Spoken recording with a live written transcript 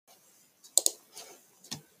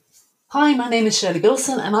Hi, my name is Shirley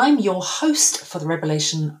Bilson and I'm your host for the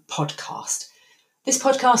Revelation podcast. This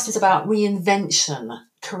podcast is about reinvention,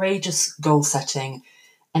 courageous goal setting,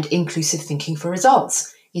 and inclusive thinking for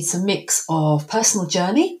results. It's a mix of personal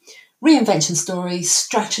journey, reinvention stories,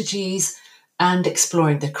 strategies, and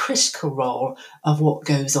exploring the critical role of what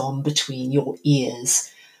goes on between your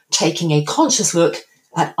ears, taking a conscious look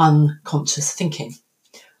at unconscious thinking.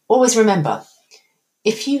 Always remember,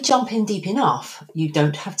 if you jump in deep enough, you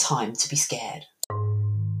don't have time to be scared.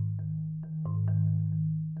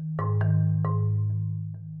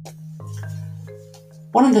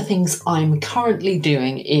 One of the things I'm currently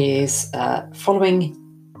doing is following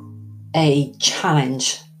a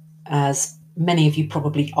challenge, as many of you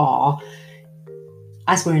probably are.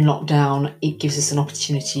 As we're in lockdown, it gives us an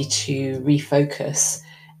opportunity to refocus,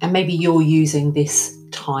 and maybe you're using this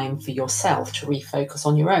time for yourself to refocus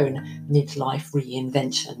on your own midlife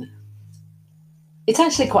reinvention. It's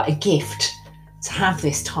actually quite a gift to have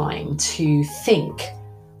this time to think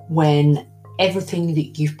when everything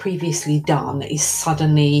that you've previously done is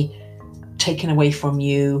suddenly taken away from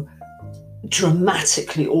you,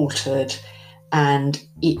 dramatically altered, and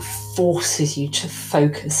it forces you to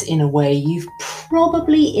focus in a way you've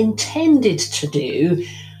probably intended to do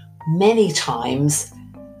many times,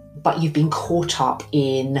 but you've been caught up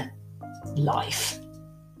in life,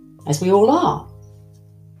 as we all are.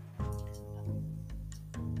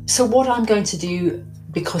 So what I'm going to do,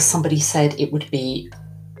 because somebody said it would be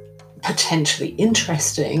potentially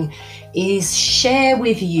interesting, is share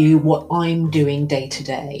with you what I'm doing day to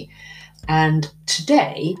day. And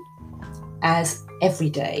today, as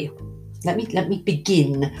every day, let me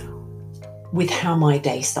begin with how my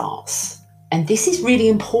day starts. And this is really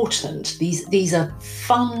important. These are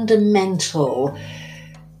fundamental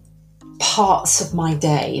parts of my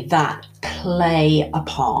day that play a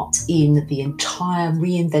part in the entire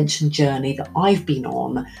reinvention journey that I've been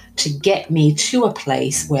on to get me to a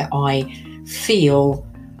place where I feel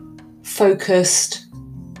focused,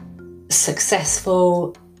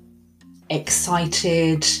 successful,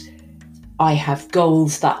 excited. I have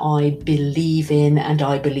goals that I believe in, and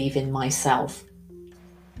I believe in myself.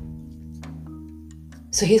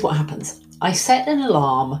 So here's what happens. I set an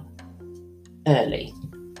alarm early.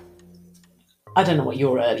 I don't know what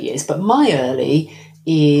your early is, but my early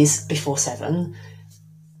is before 7.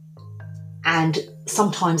 And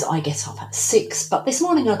sometimes I get up at 6, but this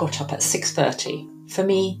morning I got up at 6:30. For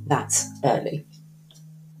me, that's early.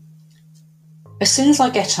 As soon as I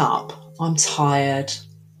get up, I'm tired.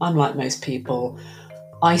 I'm like most people.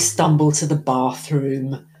 I stumble to the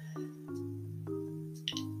bathroom.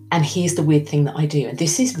 And here's the weird thing that I do. And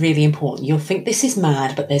this is really important. You'll think this is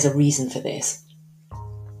mad, but there's a reason for this.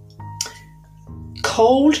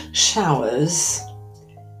 Cold showers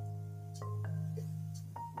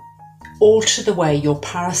alter the way your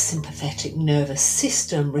parasympathetic nervous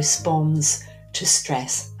system responds to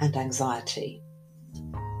stress and anxiety.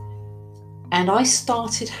 And I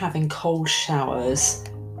started having cold showers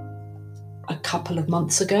a couple of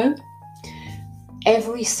months ago.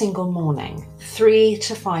 Every single morning, 3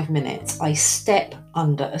 to 5 minutes, I step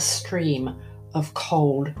under a stream of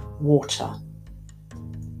cold water.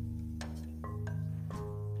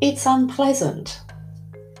 It's unpleasant.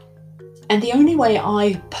 And the only way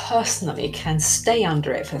I personally can stay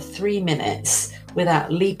under it for 3 minutes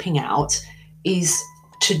without leaping out is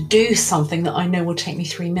to do something that I know will take me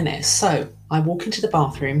 3 minutes. So I walk into the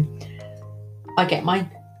bathroom, I get my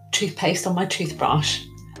toothpaste on my toothbrush,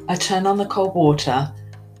 I turn on the cold water,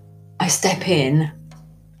 I step in,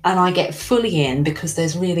 and I get fully in, because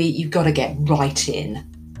you've got to get right in.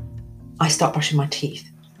 I start brushing my teeth,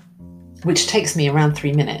 which takes me around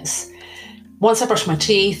 3 minutes. Once I brush my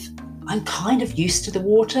teeth, I'm kind of used to the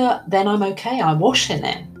water, then I'm okay. I wash in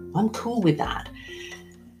it. I'm cool with that.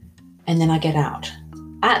 And then I get out.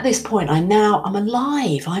 At this point, I'm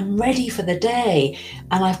alive. I'm ready for the day.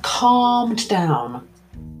 And I've calmed down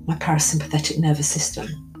my parasympathetic nervous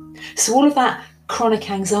system. So all of that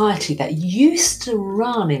chronic anxiety that used to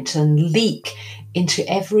run into and leak into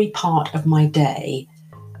every part of my day,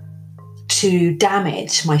 to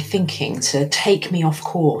damage my thinking, to take me off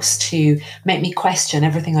course, to make me question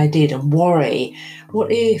everything I did and worry,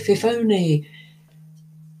 what if only,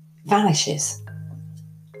 vanishes.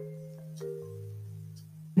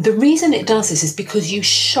 The reason it does this is because you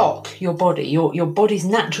shock your body. Your body's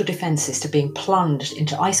natural defences to being plunged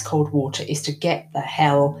into ice cold water is to get the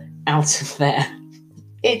hell out of there.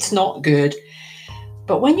 It's not good.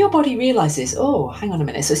 But when your body realises, oh, hang on a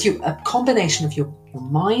minute, so it's a combination of your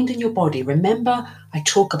mind and your body. Remember, I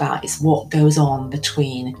talk about it's what goes on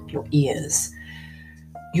between your ears.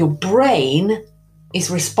 Your brain is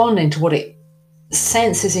responding to what it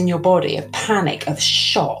senses in your body, of panic, of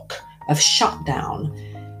shock, of shutdown.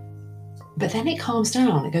 But then it calms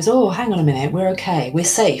down. It goes, oh, hang on a minute, we're okay, we're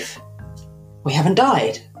safe. We haven't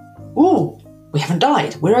died. Ooh, we haven't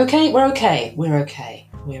died. We're okay, we're okay, we're okay,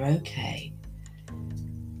 we're okay.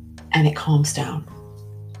 And it calms down.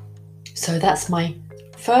 So that's my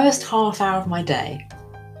first half hour of my day.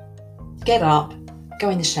 Get up, go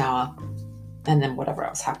in the shower, and then whatever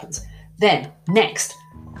else happens. Then, next,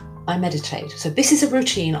 I meditate. So this is a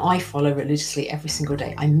routine I follow religiously every single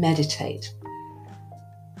day. I meditate.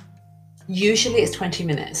 Usually it's 20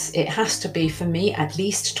 minutes. It has to be, for me, at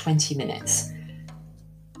least 20 minutes.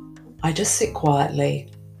 I just sit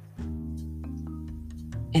quietly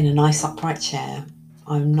in a nice upright chair.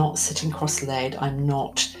 I'm not sitting cross-legged. I'm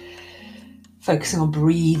not focusing on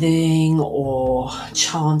breathing or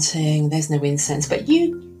chanting. There's no incense, but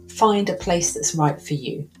you find a place that's right for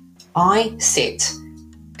you. I sit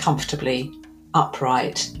comfortably,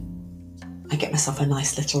 upright. I get myself a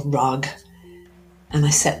nice little rug and I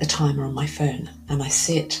set the timer on my phone and I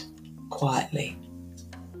sit quietly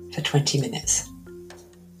for 20 minutes.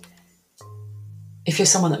 If you're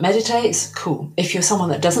someone that meditates, cool. If you're someone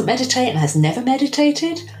that doesn't meditate and has never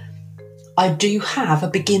meditated, I do have a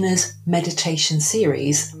beginner's meditation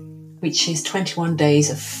series, which is 21 days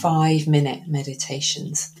of 5-minute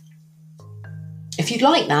meditations. If you'd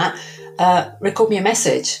like that, record me a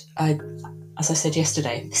message. As I said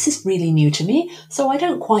yesterday, this is really new to me, so I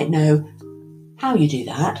don't quite know how you do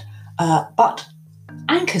that. But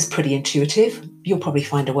Anchor's pretty intuitive. You'll probably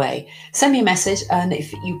find a way. Send me a message, and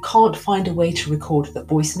if you can't find a way to record the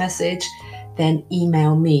voice message, then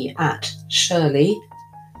email me at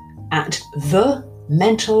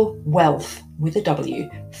shirley@thementalwealth with a W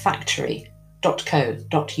factory.co.uk.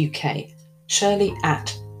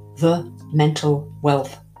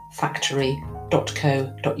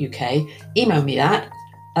 shirley@thementalwealthfactory.co.uk. Email me that,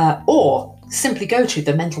 or simply go to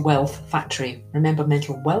the Mental Wealth Factory. Remember,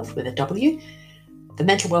 mental wealth with a W.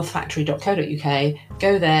 thementalwealthfactory.co.uk.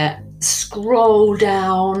 Go there, scroll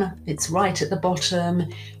down. It's right at the bottom.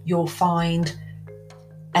 You'll find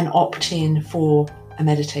an opt-in for a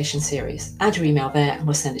meditation series. Add your email there and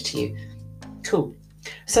we'll send it to you. Cool.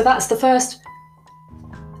 So that's the first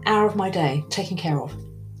hour of my day taken care of.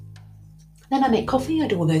 Then I make coffee, I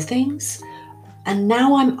do all those things. And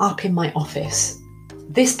now I'm up in my office.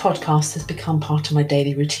 This podcast has become part of my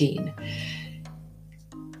daily routine.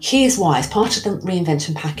 Here's why. As part of the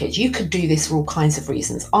reinvention package, you could do this for all kinds of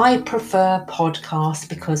reasons. I prefer podcast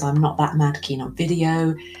because I'm not that mad keen on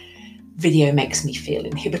video. Video makes me feel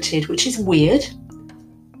inhibited, which is weird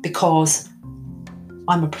because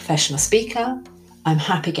I'm a professional speaker. I'm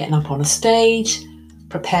happy getting up on a stage,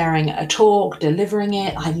 preparing a talk, delivering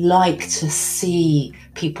it. I like to see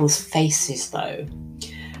people's faces though.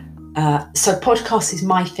 So podcast is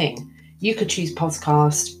my thing. You could choose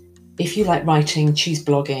podcast. If you like writing, choose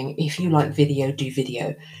blogging. If you like video, do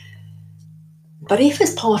video. But if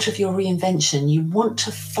as part of your reinvention, you want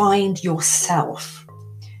to find yourself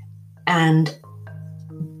and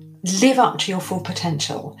live up to your full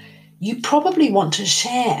potential, you probably want to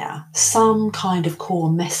share some kind of core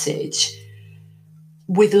message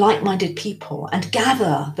with like-minded people and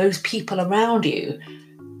gather those people around you,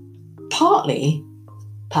 partly,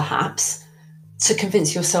 perhaps, to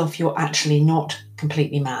convince yourself you're actually not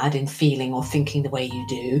completely mad in feeling or thinking the way you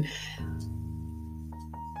do,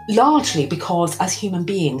 largely because as human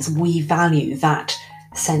beings, we value that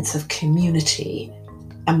sense of community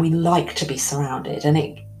and we like to be surrounded, and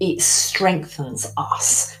it strengthens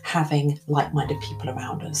us having like-minded people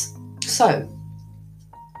around us. So,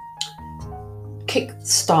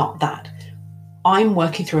 kickstart that. I'm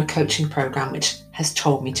working through a coaching program which has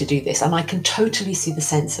told me to do this, and I can totally see the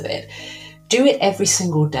sense of it. Do it every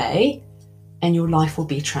single day and your life will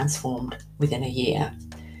be transformed within a year.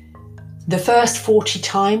 The first 40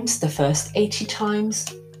 times, the first 80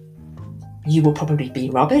 times, you will probably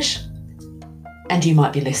be rubbish. And you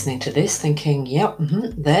might be listening to this thinking, yep,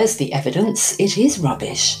 there's the evidence. It is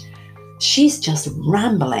rubbish. She's just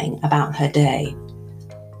rambling about her day.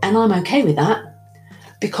 And I'm okay with that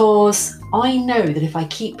because I know that if I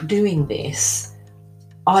keep doing this,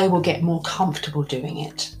 I will get more comfortable doing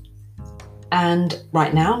it. And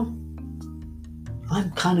right now,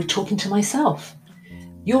 I'm kind of talking to myself.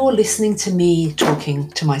 You're listening to me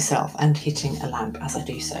talking to myself and hitting a lamp as I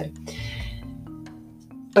do so.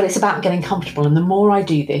 But it's about getting comfortable. And the more I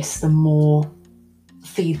do this, the more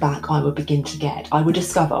feedback I would begin to get. I would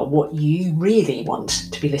discover what you really want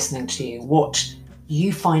to be listening to, what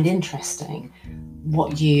you find interesting,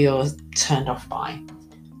 what you're turned off by,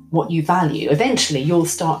 what you value. Eventually, you'll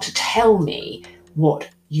start to tell me what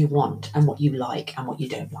you want and what you like and what you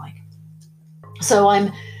don't like. So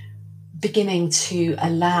I'm beginning to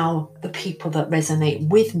allow the people that resonate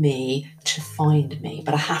with me to find me,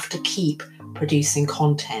 but I have to keep producing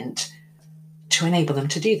content to enable them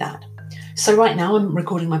to do that. So right now I'm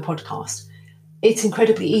recording my podcast. It's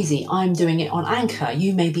incredibly easy. I'm doing it on Anchor.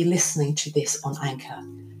 You may be listening to this on Anchor.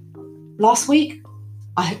 Last week,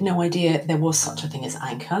 I had no idea there was such a thing as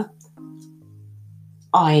Anchor.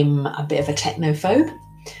 I'm a bit of a technophobe,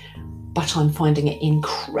 but I'm finding it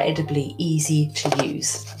incredibly easy to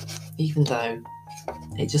use, even though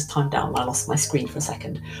it just timed out and I lost my screen for a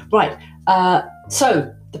second. Right,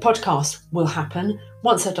 so the podcast will happen.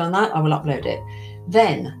 Once I've done that, I will upload it.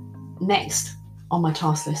 Then, next on my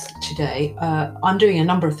task list today, I'm doing a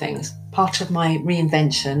number of things. Part of my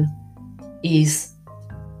reinvention is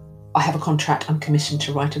I have a contract, I'm commissioned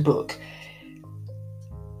to write a book.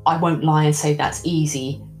 I won't lie and say that's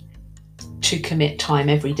easy to commit time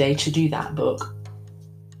every day to do that book.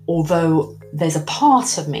 Although there's a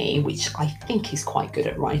part of me which I think is quite good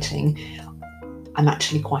at writing, I'm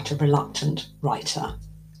actually quite a reluctant writer.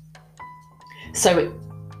 So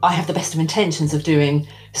I have the best of intentions of doing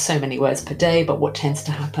so many words per day, but what tends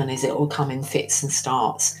to happen is it will come in fits and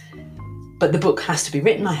starts. But the book has to be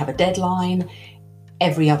written. I have a deadline.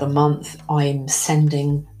 Every other month, I'm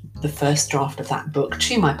sending the first draft of that book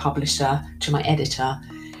to my publisher, to my editor,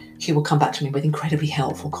 who will come back to me with incredibly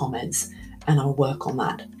helpful comments, and I'll work on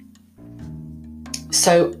that.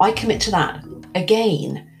 So I commit to that.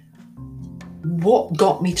 Again, what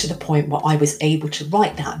got me to the point where I was able to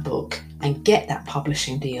write that book and get that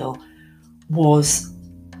publishing deal was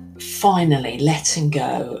finally letting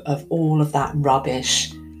go of all of that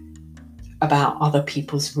rubbish about other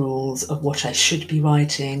people's rules of what I should be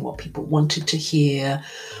writing, what people wanted to hear,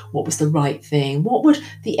 what was the right thing, what would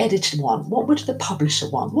the editor want, what would the publisher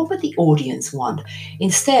want, what would the audience want.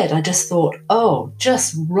 Instead, I just thought,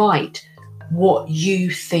 just write what you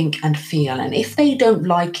think and feel. And if they don't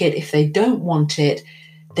like it, if they don't want it,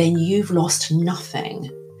 then you've lost nothing.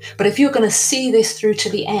 But if you're going to see this through to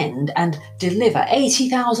the end and deliver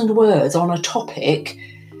 80,000 words on a topic,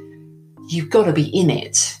 you've got to be in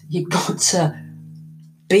it. You've got to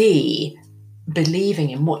be believing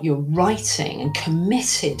in what you're writing and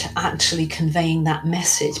committed to actually conveying that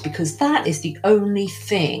message, because that is the only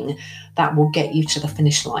thing that will get you to the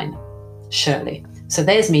finish line, surely. So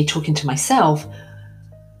there's me talking to myself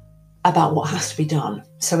about what has to be done.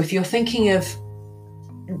 So if you're thinking of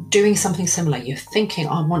doing something similar, you're thinking,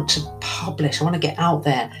 I want to publish, I want to get out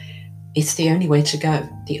there, it's the only way to go.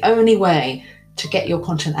 The only way to get your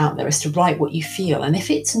content out there is to write what you feel. And if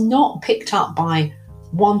it's not picked up by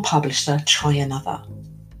one publisher, try another.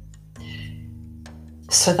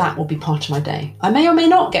 So that will be part of my day. I may or may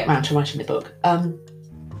not get around to writing the book.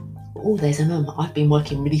 There's an I've been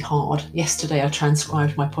working really hard. Yesterday I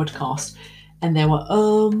transcribed my podcast and there were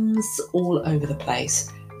all over the place.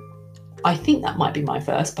 I think that might be my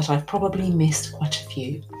verse, but I've probably missed quite a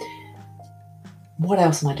few. What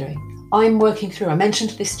else am I doing? I'm working through, I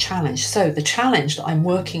mentioned this challenge. So the challenge that I'm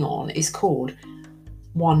working on is called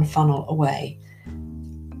One Funnel Away,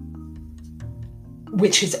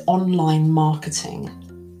 which is online marketing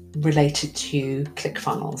related to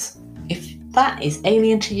ClickFunnels. If that is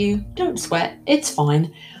alien to you, don't sweat, it's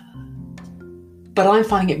fine. But I'm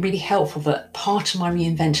finding it really helpful that part of my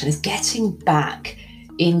reinvention is getting back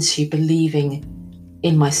into believing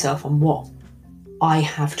in myself and what I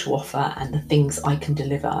have to offer and the things I can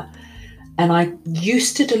deliver. And I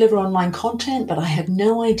used to deliver online content, but I had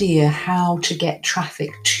no idea how to get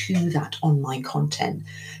traffic to that online content,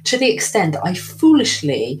 to the extent that I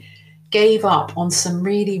foolishly gave up on some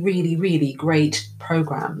really, really, really great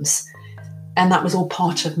programs. And that was all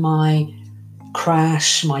part of my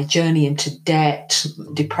crash, my journey into debt,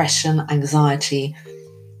 depression, anxiety,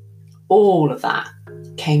 all of that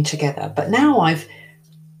came together. But now I've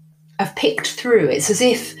picked through. It's as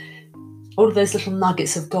if all of those little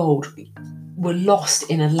nuggets of gold were lost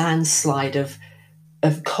in a landslide of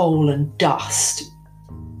coal and dust.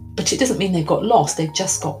 But it doesn't mean they've got lost, they've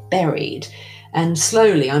just got buried. And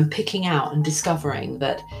slowly I'm picking out and discovering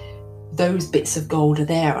that those bits of gold are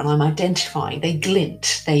there, and I'm identifying, they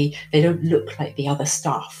glint, they don't look like the other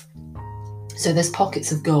stuff. So there's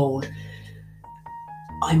pockets of gold.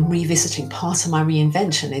 I'm revisiting. Part of my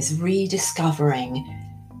reinvention is rediscovering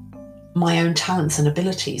my own talents and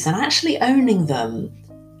abilities and actually owning them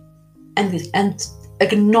and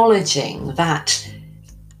acknowledging that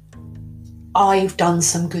I've done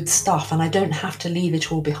some good stuff and I don't have to leave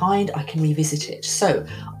it all behind. I can revisit it. So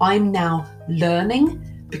I'm now learning,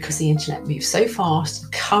 because the internet moves so fast, the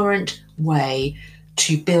current way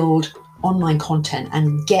to build online content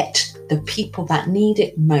and get the people that need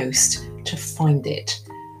it most to find it.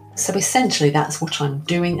 So essentially that's what I'm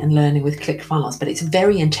doing and learning with ClickFunnels, but it's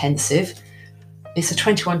very intensive. It's a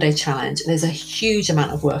 21-day challenge. There's a huge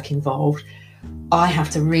amount of work involved. I have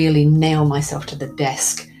to really nail myself to the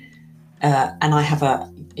desk, and I have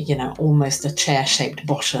almost a chair-shaped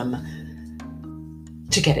bottom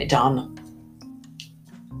to get it done.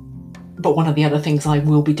 But one of the other things I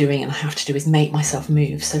will be doing and I have to do is make myself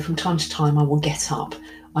move. So from time to time, I will get up,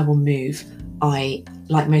 I will move. I,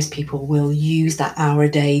 like most people, will use that hour a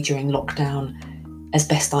day during lockdown as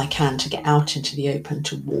best I can to get out into the open,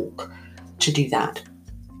 to walk, to do that.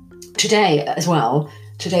 Today as well,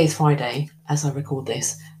 today is Friday as I record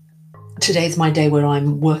this. Today is my day where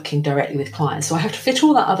I'm working directly with clients. So I have to fit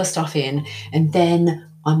all that other stuff in, and then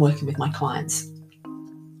I'm working with my clients,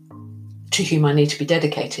 to whom I need to be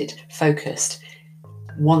dedicated, focused.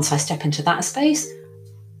 Once I step into that space,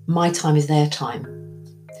 my time is their time.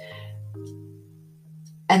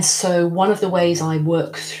 And so one of the ways I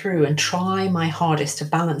work through and try my hardest to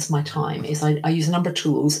balance my time is I use a number of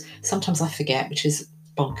tools. Sometimes I forget, which is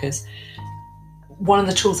bonkers. One of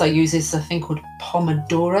the tools I use is a thing called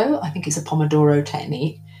Pomodoro. I think it's a Pomodoro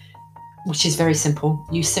technique, which is very simple.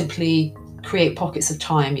 You simply create pockets of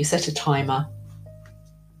time. You set a timer.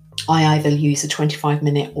 I either use a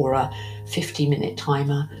 25-minute or a 50-minute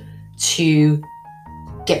timer to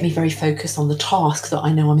get me very focused on the task that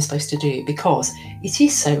I know I'm supposed to do, because it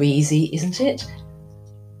is so easy, isn't it,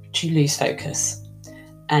 to lose focus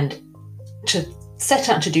and to set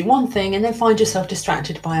out to do one thing and then find yourself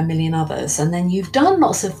distracted by a million others. And then you've done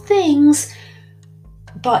lots of things,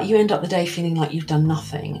 but you end up the day feeling like you've done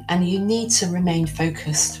nothing. And you need to remain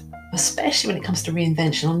focused, especially when it comes to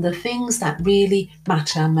reinvention, on the things that really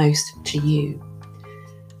matter most to you.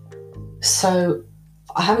 So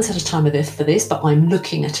I haven't set a timer for this, but I'm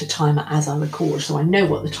looking at a timer as I record, so I know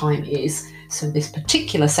what the time is. So this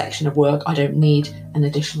particular section of work, I don't need an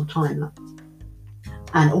additional timer.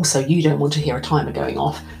 And also, you don't want to hear a timer going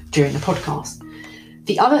off during the podcast.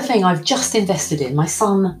 The other thing I've just invested in, my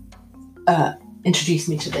son introduced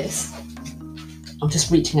me to this. I'm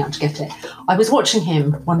just reaching out to get it. I was watching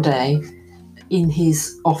him one day in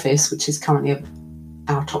his office, which is currently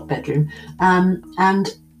our top bedroom, and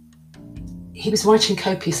he was writing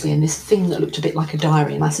copiously in this thing that looked a bit like a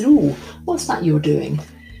diary. And I said, "Oh, what's that you're doing?"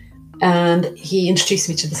 And he introduced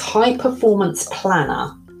me to this high performance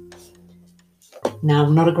planner. Now,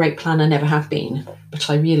 I'm not a great planner, never have been, but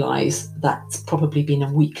I realise that's probably been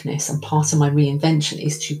a weakness. And part of my reinvention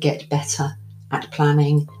is to get better at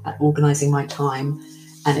planning, at organising my time.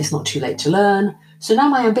 And it's not too late to learn. So now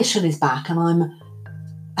my ambition is back, and I'm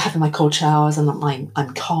having my cold showers, and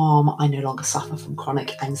I'm calm. I no longer suffer from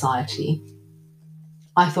chronic anxiety.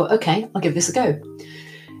 I thought, okay, I'll give this a go.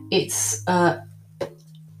 It's a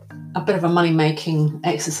bit of a money-making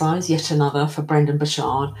exercise, yet another for Brendan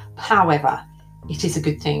Burchard. However, it is a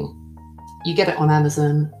good thing. You get it on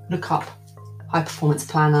Amazon, look up High Performance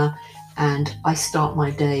Planner, and I start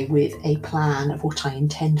my day with a plan of what I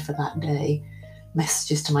intend for that day.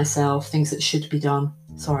 Messages to myself, things that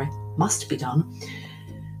must be done,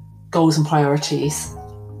 goals and priorities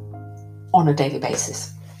on a daily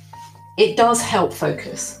basis. It does help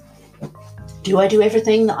focus. Do I do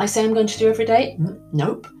everything that I say I'm going to do every day?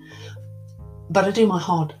 Nope. But I do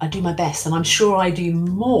my best, and I'm sure I do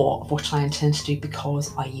more of what I intend to do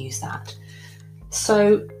because I use that.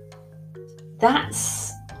 So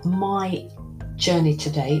that's my journey to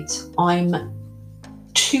date. I'm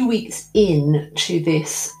 2 weeks in to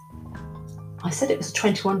this. I said it was a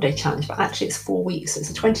 21-day challenge, but actually it's 4 weeks. So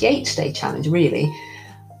it's a 28-day challenge, really,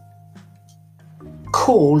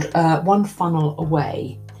 called One Funnel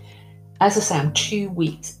Away. As I say, I'm 2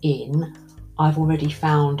 weeks in. I've already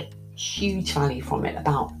found huge value from it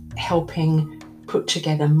about helping put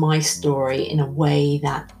together my story in a way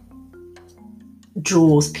that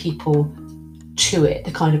draws people to it,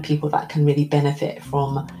 the kind of people that can really benefit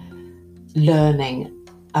from learning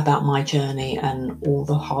about my journey and all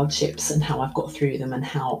the hardships and how I've got through them and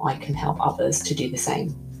how I can help others to do the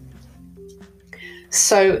same.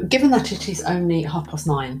 So given that it is only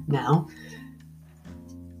 9:30 now,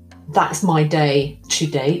 that's my day to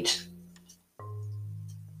date.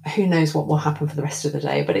 Who knows what will happen for the rest of the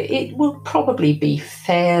day, but it will probably be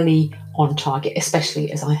fairly on target,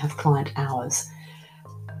 especially as I have client hours.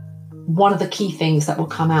 One of the key things that will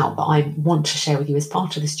come out that I want to share with you as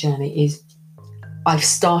part of this journey is I've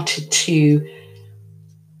started to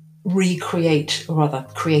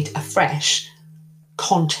create afresh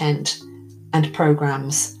content and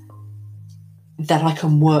programs that I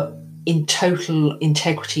can work in total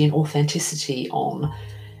integrity and authenticity on.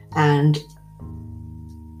 And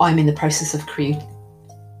I'm in the process of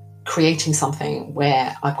creating something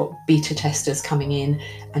where I've got beta testers coming in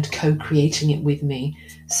and co-creating it with me.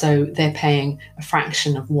 So they're paying a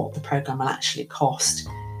fraction of what the program will actually cost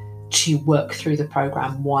to work through the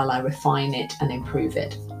program while I refine it and improve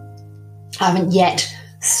it. I haven't yet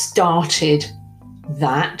started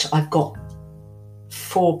that. I've got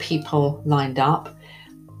 4 people lined up.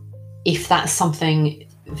 If that's something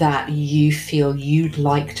that you feel you'd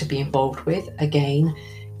like to be involved with, again,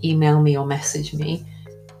 email me or message me.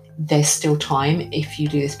 There's still time if you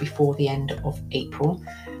do this before the end of April.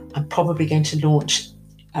 I'm probably going to launch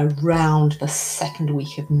around the second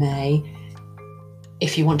week of May.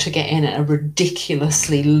 If you want to get in at a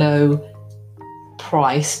ridiculously low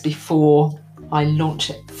price before I launch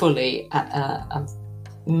it fully at a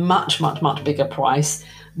much, much, much bigger price,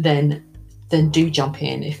 then do jump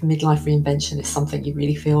in. If midlife reinvention is something you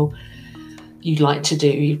really feel you'd like to do,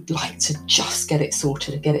 you'd like to just get it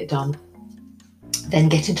sorted and get it done, then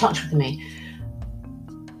get in touch with me.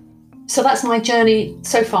 So that's my journey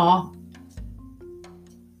so far.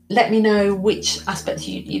 Let me know which aspects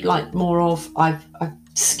you'd like more of. I've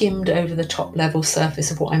skimmed over the top level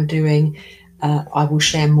surface of what I'm doing. I will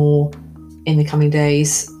share more in the coming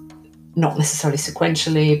days, not necessarily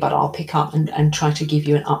sequentially, but I'll pick up and try to give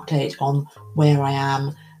you an update on where I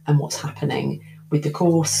am and what's happening with the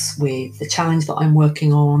course, with the challenge that I'm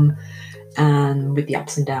working on, and with the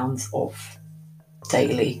ups and downs of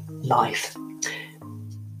daily life.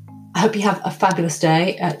 I hope you have a fabulous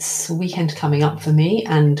day. It's a weekend coming up for me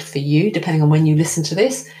and for you, depending on when you listen to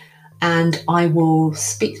this. And I will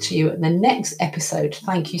speak to you at the next episode.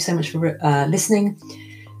 Thank you so much for listening.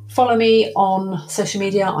 Follow me on social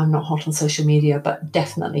media. I'm not hot on social media, but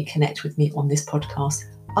definitely connect with me on this podcast.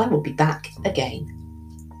 I will be back again.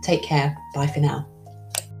 Take care. Bye for now.